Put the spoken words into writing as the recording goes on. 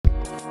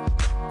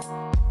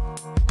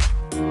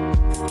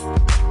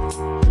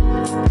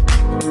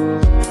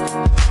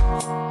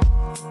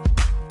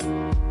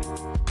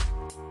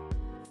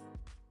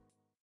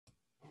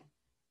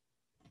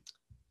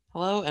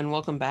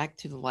welcome back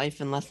to the Life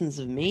and Lessons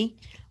of Me.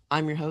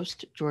 I'm your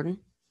host, Jordan,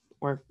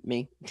 or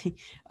me.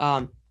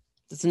 um,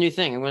 that's a new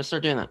thing. I'm going to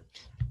start doing that.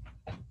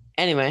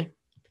 Anyway,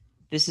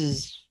 this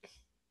is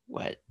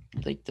what,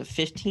 like the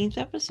 15th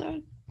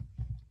episode?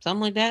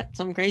 Something like that.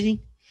 Something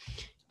crazy.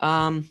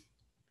 I've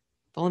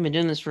only been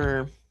doing this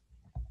for,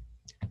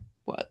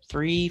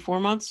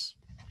 3-4 months?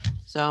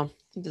 So I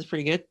think that's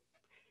pretty good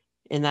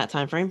in that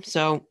time frame.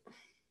 So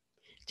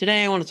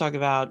today I want to talk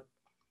about,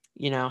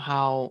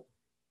 how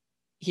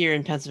here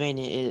in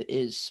Pennsylvania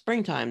is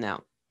springtime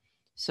now.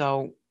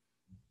 So,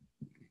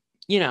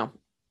 the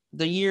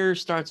year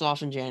starts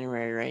off in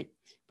January, right?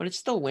 But it's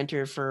still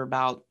winter for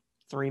about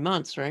 3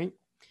 months, right?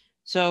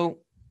 So,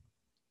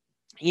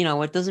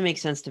 what doesn't make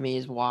sense to me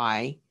is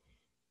why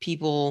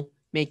people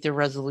make their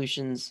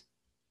resolutions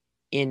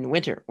in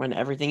winter when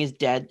everything is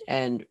dead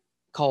and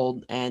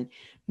cold and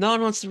no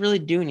one wants to really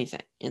do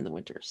anything in the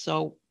winter.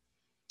 So,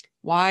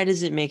 why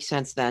does it make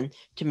sense then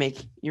to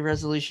make your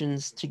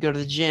resolutions to go to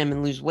the gym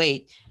and lose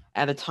weight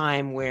at a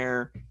time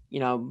where,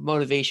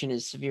 motivation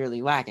is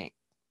severely lacking?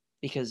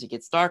 Because it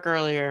gets dark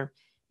earlier,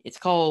 it's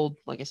cold,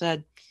 like I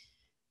said.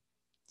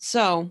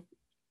 So,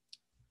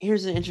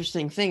 here's an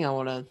interesting thing I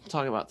want to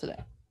talk about today.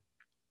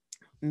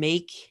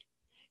 Make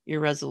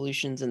your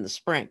resolutions in the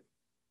spring.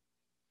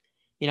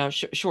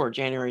 Sure,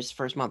 January is the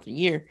first month of the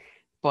year,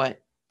 but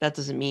that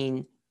doesn't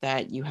mean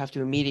that you have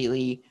to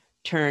immediately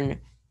turn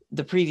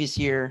the previous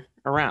year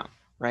around,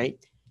 right?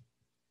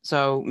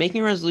 So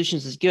making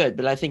resolutions is good,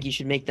 but I think you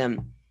should make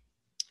them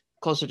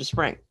closer to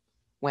spring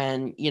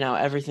when,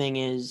 everything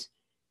is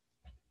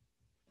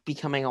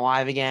becoming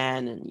alive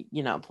again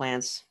and,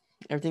 plants,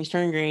 everything's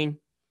turning green.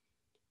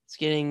 It's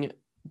getting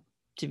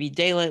to be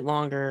daylight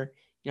longer.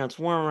 It's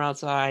warmer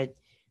outside.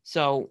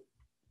 So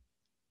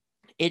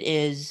it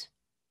is,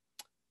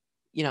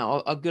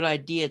 a good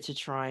idea to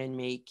try and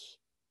make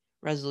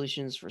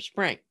resolutions for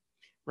spring,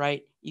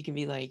 right? You can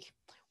be like,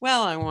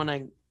 well, I want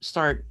to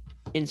start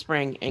in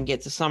spring and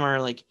get to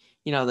summer, like,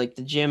 like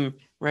the gym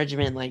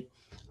regimen. Like,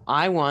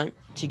 I want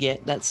to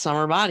get that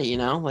summer body,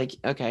 like,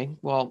 okay,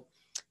 well,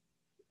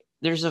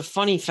 there's a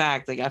funny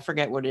fact, like I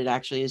forget what it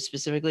actually is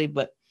specifically,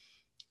 but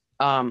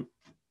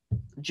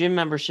gym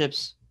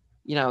memberships,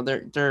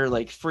 they're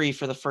like free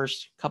for the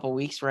first couple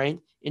weeks, right?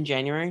 In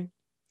January,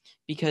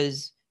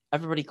 because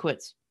everybody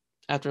quits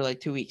after like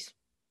 2 weeks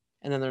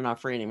and then they're not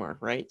free anymore,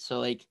 right? So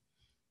like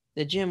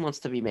the gym wants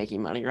to be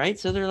making money, right?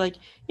 So they're like,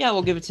 yeah,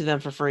 we'll give it to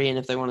them for free. And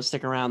if they want to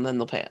stick around, then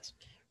they'll pay us,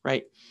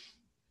 right?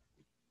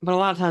 But a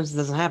lot of times it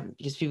doesn't happen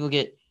because people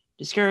get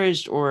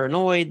discouraged or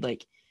annoyed,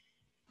 like,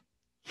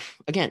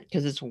 again,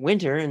 because it's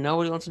winter and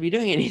nobody wants to be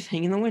doing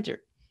anything in the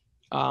winter.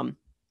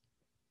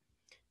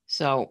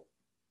 So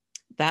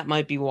that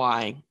might be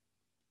why,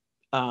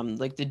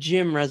 like the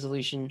gym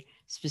resolution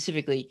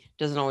specifically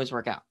doesn't always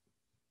work out.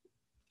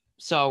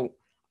 So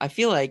I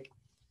feel like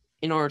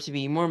in order to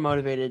be more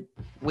motivated,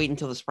 wait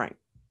until the spring,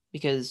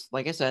 because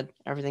like I said,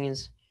 everything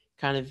is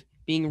kind of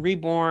being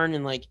reborn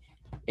and like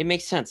it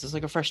makes sense. It's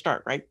like a fresh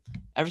start, right?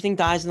 Everything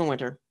dies in the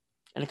winter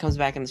and it comes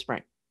back in the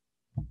spring,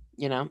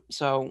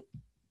 So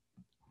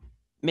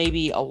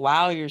maybe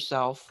allow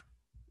yourself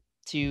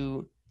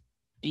to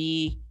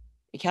be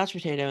a couch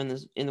potato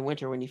in the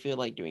winter when you feel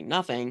like doing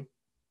nothing,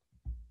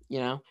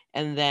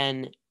 and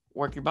then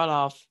work your butt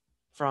off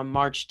from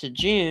March to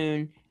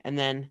June, and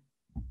then,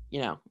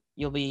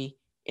 you'll be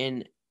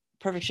in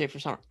perfect shape for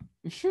summer,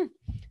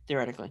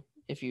 theoretically,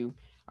 if you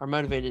are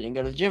motivated and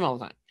go to the gym all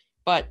the time.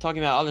 But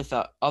talking about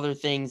other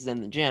things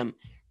than the gym,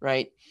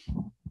 right?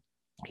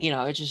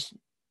 It's just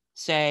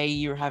say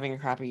you're having a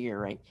crappy year,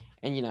 right?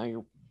 And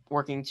you're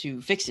working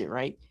to fix it,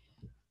 right?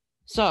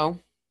 So,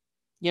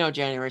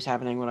 January's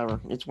happening, whatever.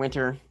 It's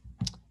winter,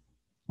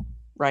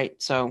 right?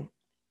 So,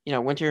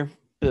 winter,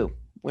 boo.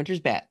 Winter's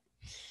bad.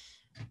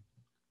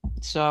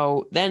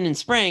 So then in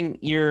spring,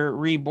 you're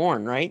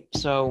reborn, right?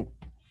 So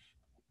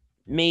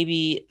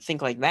maybe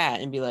think like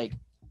that and be like,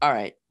 all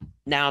right,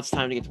 now it's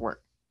time to get to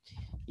work.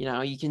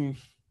 You can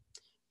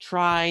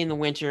try in the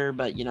winter,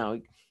 but,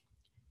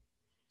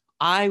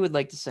 I would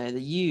like to say that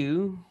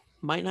you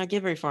might not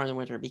get very far in the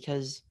winter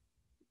because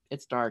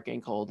it's dark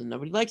and cold and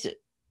nobody likes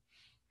it.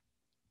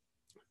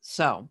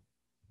 So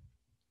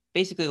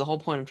basically the whole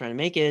point I'm trying to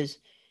make is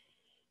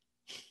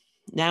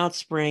now it's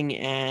spring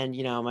and,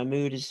 my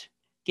mood is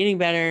getting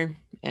better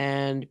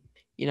and,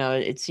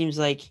 it seems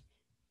like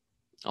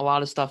a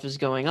lot of stuff is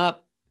going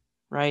up,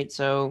 right?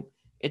 So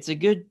it's a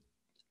good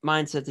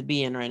mindset to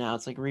be in right now.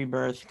 It's like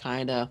rebirth,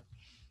 kind of.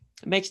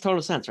 It makes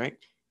total sense, right?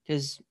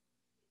 Because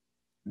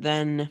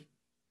then,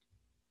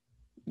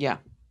 yeah.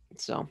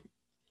 So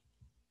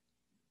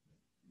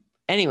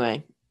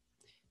anyway,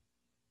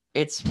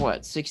 it's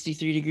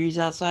 63 degrees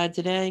outside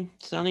today,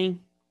 sunny.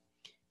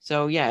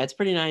 So yeah, it's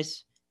pretty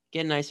nice,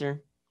 getting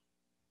nicer.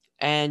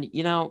 And,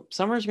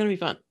 summer is going to be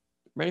fun.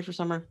 Ready for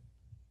summer.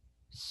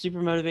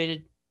 Super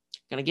motivated.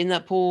 Gonna get in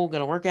that pool,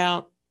 gonna work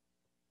out.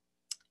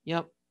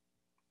 Yep.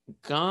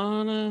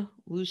 Gonna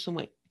lose some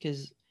weight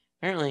because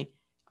apparently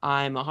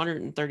I'm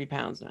 130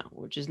 pounds now,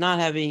 which is not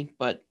heavy,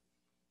 but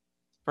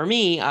for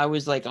me, I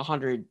was like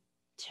 110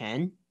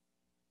 10,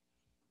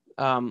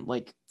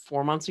 like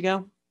 4 months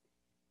ago.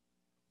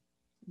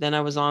 Then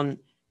I was on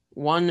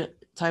one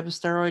type of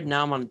steroid.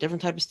 Now I'm on a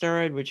different type of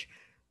steroid, which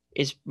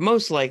is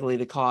most likely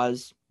the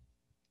cause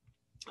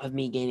of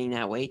me gaining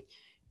that weight,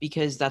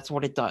 because that's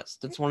what it does.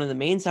 That's one of the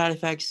main side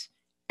effects,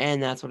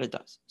 and that's what it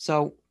does.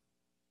 So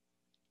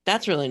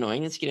that's really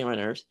annoying. It's getting on my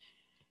nerves.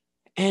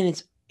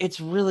 And it's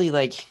really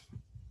like,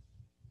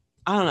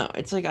 I don't know.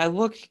 It's like I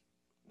look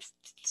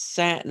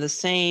the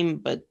same,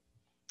 but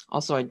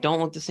also I don't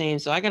look the same.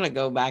 So I gotta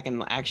go back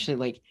and actually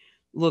like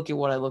look at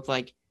what I looked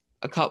like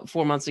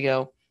 4 months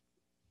ago.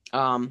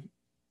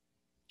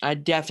 I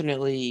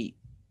definitely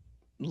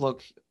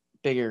look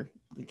bigger.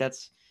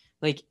 That's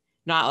like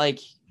not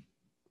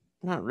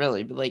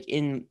really, but like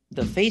in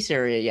the face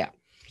area, yeah.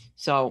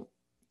 So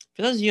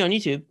for those of you on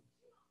YouTube,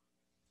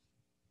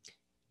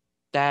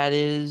 that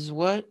is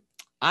what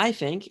I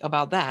think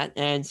about that.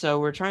 And so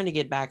we're trying to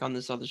get back on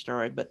this other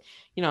steroid, but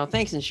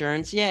thanks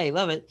insurance. Yay,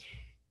 love it.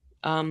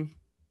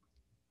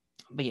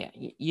 But yeah,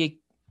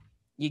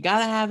 you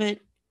gotta have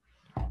it.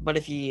 But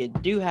if you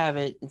do have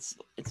it, it's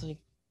like,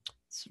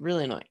 it's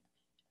really annoying.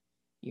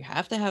 You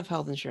have to have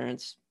health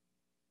insurance,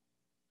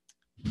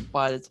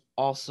 but it's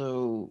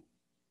also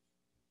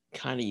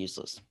kind of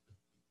useless.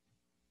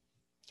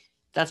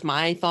 That's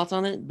my thoughts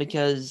on it,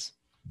 because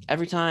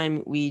every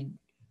time we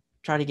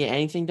try to get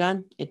anything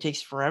done, it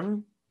takes forever.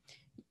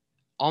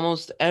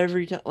 Almost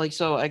every time. Like,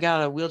 so I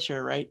got a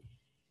wheelchair, right?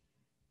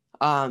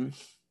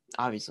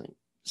 Obviously.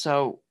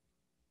 So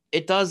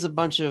it does a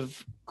bunch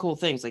of cool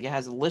things. Like, it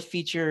has a lift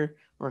feature,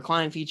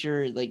 recline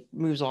feature, like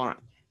moves all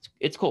around.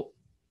 It's cool.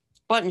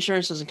 But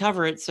insurance doesn't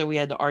cover it, so we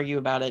had to argue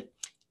about it,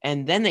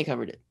 and then they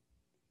covered it.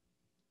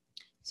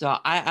 So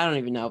I don't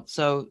even know.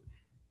 So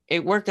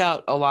it worked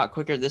out a lot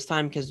quicker this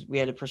time because we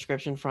had a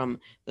prescription from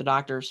the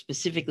doctor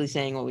specifically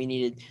saying what we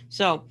needed.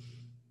 So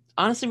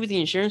honestly, with the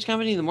insurance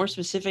company, the more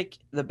specific,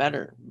 the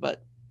better.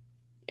 But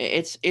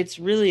it's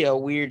really a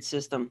weird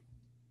system.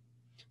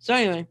 So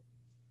anyway,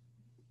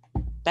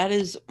 that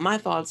is my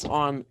thoughts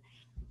on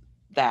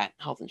that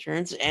health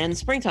insurance and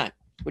springtime,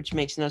 which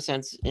makes no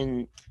sense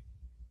in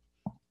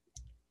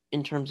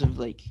terms of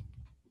like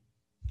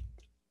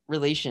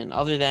relation,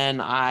 other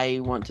than I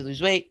want to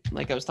lose weight,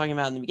 like I was talking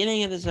about in the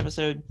beginning of this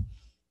episode,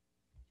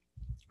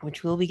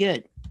 which will be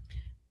good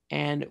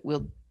and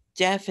will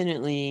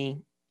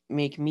definitely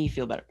make me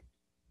feel better.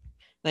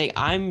 Like,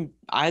 I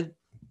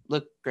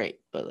look great,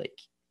 but like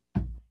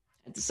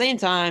at the same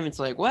time, it's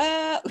like,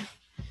 well,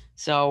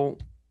 so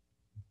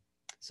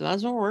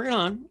that's what we're working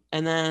on.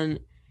 And then,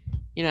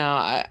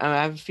 I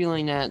have a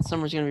feeling that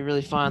summer's gonna be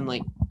really fun.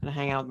 Like, gonna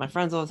hang out with my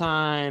friends all the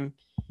time.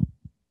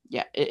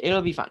 Yeah,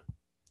 it'll be fun.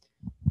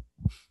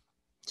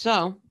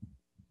 So,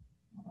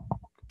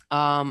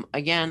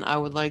 again, I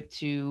would like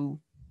to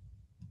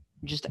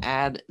just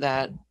add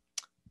that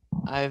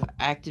I've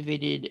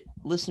activated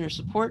listener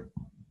support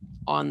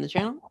on the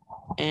channel,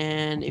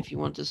 and if you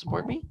want to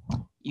support me,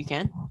 you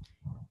can.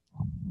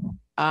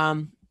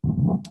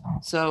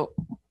 So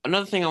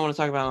another thing I want to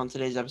talk about on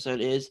today's episode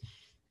is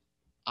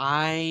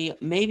I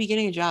may be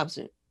getting a job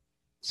soon.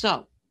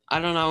 So I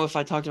don't know if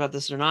I talked about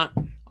this or not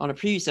on a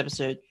previous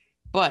episode,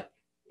 but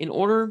in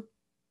order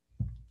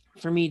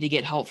for me to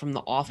get help from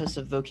the Office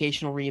of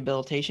Vocational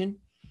Rehabilitation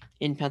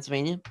in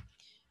Pennsylvania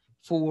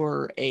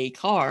for a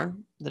car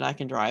that I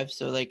can drive,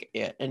 so like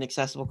an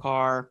accessible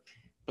car,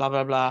 blah,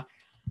 blah, blah,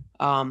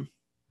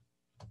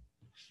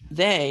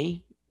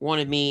 they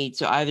wanted me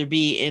to either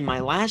be in my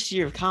last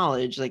year of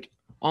college, like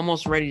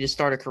almost ready to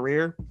start a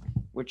career,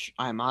 which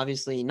I'm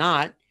obviously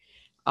not,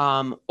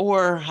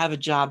 or have a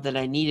job that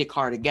I need a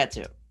car to get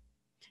to.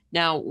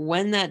 Now,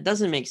 when that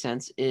doesn't make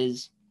sense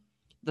is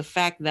the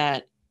fact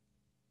that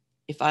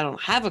if I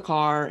don't have a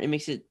car, it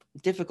makes it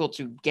difficult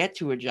to get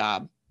to a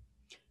job.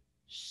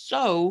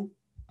 So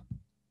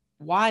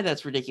why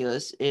that's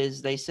ridiculous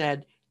is they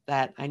said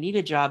that I need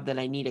a job that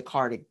I need a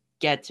car to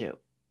get to,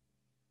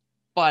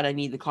 but I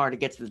need the car to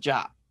get to the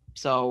job.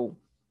 So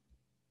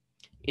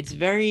it's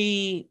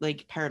very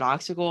like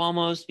paradoxical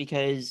almost,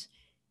 because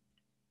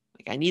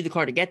like I need the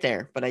car to get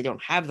there, but I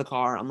don't have the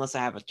car unless I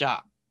have a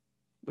job,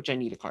 which I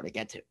need a car to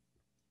get to.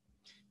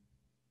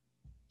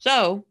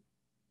 So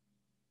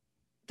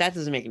that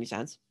doesn't make any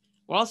sense.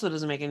 What also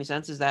doesn't make any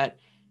sense is that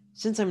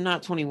since I'm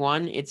not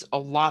 21, it's a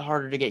lot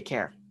harder to get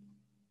care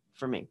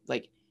for me.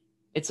 Like,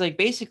 it's like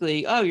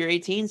basically, oh, you're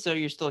 18, so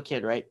you're still a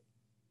kid, right?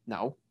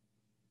 No.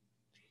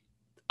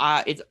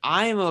 I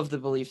am of the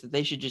belief that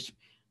they should just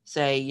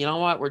say, you know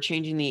what, we're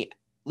changing the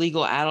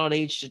legal adult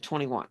age to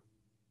 21.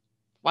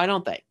 Why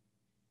don't they?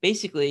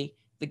 Basically,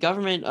 the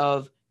government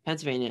of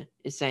Pennsylvania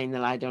is saying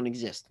that I don't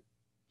exist,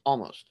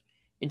 almost,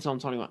 until I'm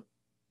 21.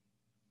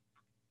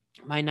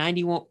 My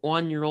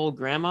 91-year-old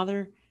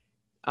grandmother,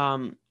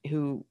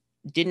 who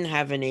didn't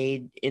have an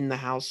aide in the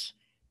house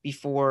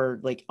before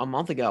like a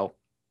month ago,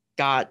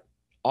 got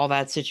all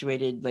that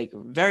situated like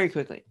very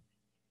quickly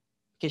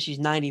because she's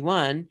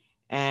 91,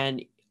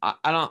 and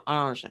I don't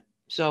understand.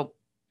 So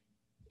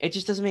it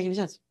just doesn't make any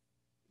sense.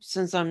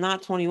 Since I'm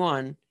not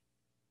 21,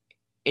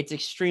 it's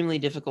extremely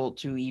difficult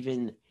to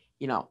even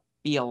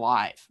be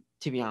alive,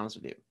 to be honest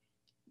with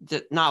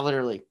you. Not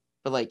literally,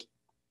 but like,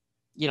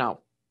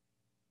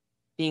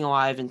 being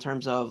alive in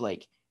terms of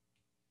like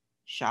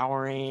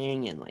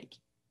showering and like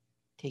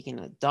taking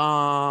a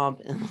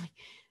dump and like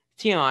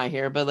TMI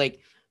here, but like,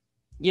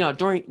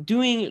 during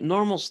doing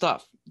normal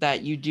stuff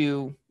that you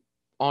do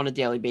on a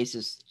daily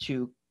basis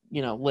to,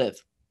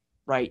 live,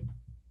 right?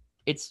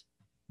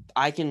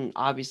 I can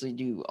obviously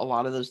do a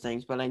lot of those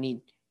things, but I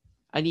need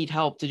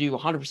help to do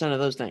 100% of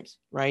those things,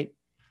 right?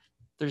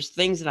 There's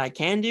things that I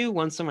can do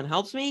when someone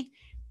helps me,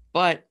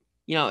 but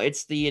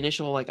it's the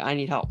initial like I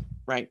need help,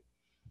 right?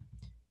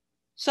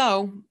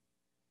 So,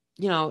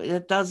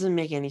 it doesn't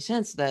make any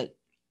sense that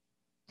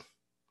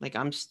like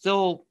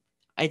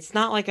it's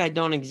not like I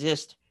don't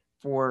exist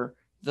for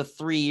the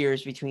 3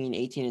 years between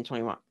 18 and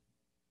 21.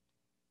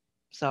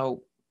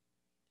 So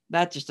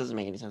that just doesn't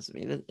make any sense to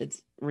me.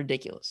 It's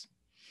ridiculous.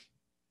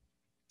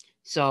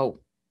 So,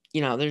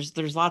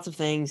 there's lots of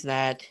things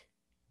that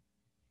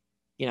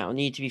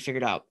need to be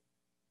figured out.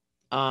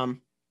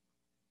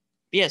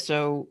 Yeah,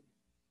 so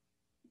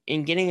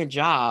in getting a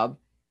job,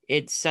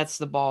 it sets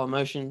the ball in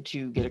motion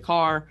to get a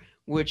car,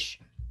 which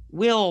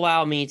will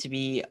allow me to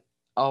be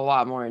a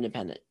lot more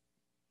independent.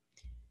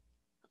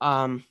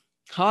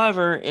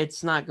 However,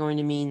 it's not going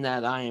to mean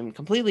that I am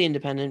completely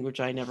independent, which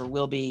I never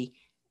will be.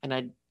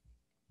 And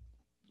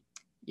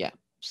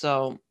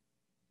so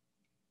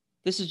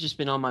this has just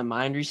been on my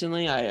mind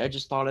recently. I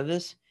just thought of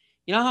this.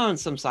 You know how in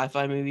some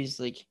sci-fi movies,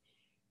 like,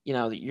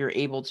 you're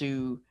able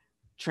to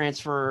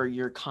transfer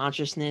your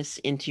consciousness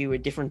into a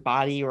different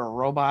body or a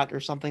robot or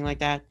something like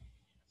that?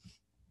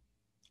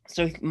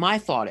 So my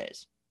thought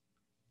is,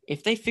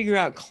 if they figure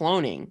out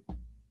cloning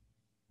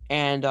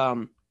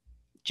and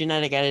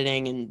genetic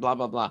editing and blah,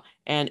 blah, blah,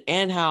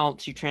 and how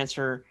to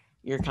transfer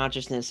your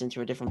consciousness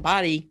into a different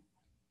body,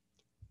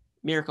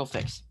 miracle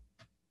fix.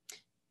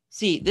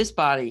 See, this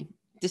body's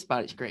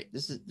great.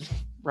 This is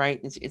right.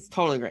 It's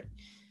totally great.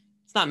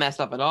 It's not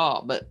messed up at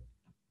all, but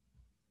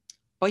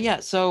yeah,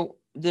 so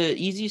the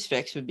easiest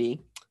fix would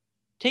be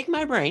take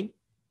my brain,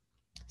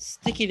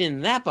 stick it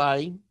in that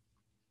body.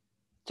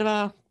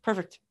 Ta-da,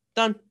 perfect,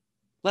 done.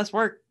 Less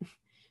work.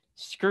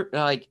 Screw,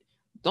 like,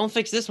 don't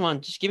fix this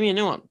one. Just give me a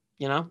new one,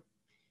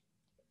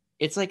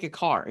 It's like a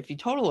car. If you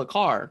total a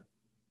car,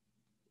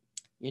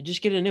 you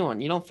just get a new one.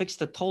 You don't fix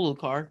the total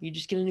car. You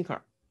just get a new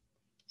car.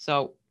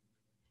 So,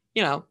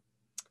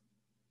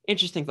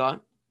 interesting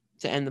thought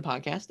to end the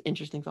podcast.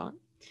 Interesting thought.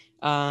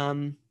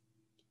 How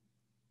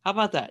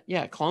about that?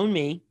 Yeah, clone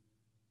me,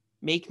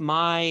 make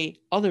my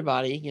other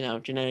body,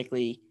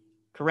 genetically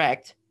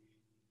correct,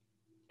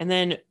 and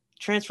then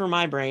transfer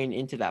my brain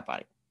into that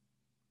body.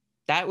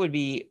 That would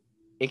be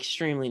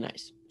extremely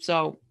nice.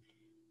 So,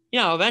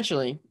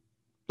 eventually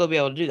they'll be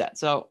able to do that.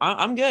 So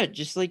I'm good.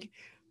 Just like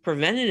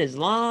prevent it as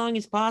long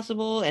as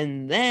possible,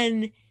 and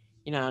then,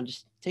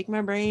 just take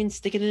my brain,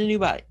 stick it in a new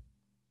body.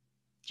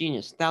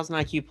 Genius. 1,000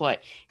 IQ play.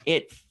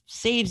 It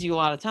saves you a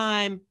lot of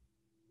time.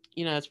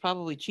 It's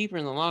probably cheaper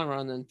in the long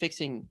run than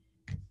fixing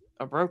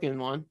a broken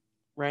one,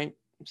 right?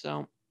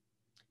 So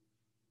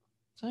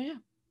yeah.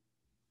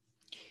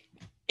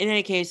 In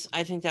any case,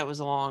 I think that was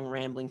a long,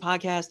 rambling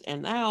podcast,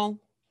 and now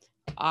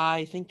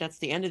I think that's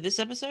the end of this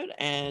episode,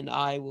 and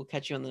I will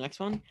catch you on the next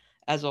one.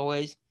 As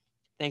always,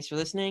 thanks for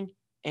listening,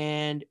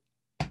 and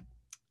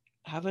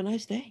have a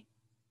nice day.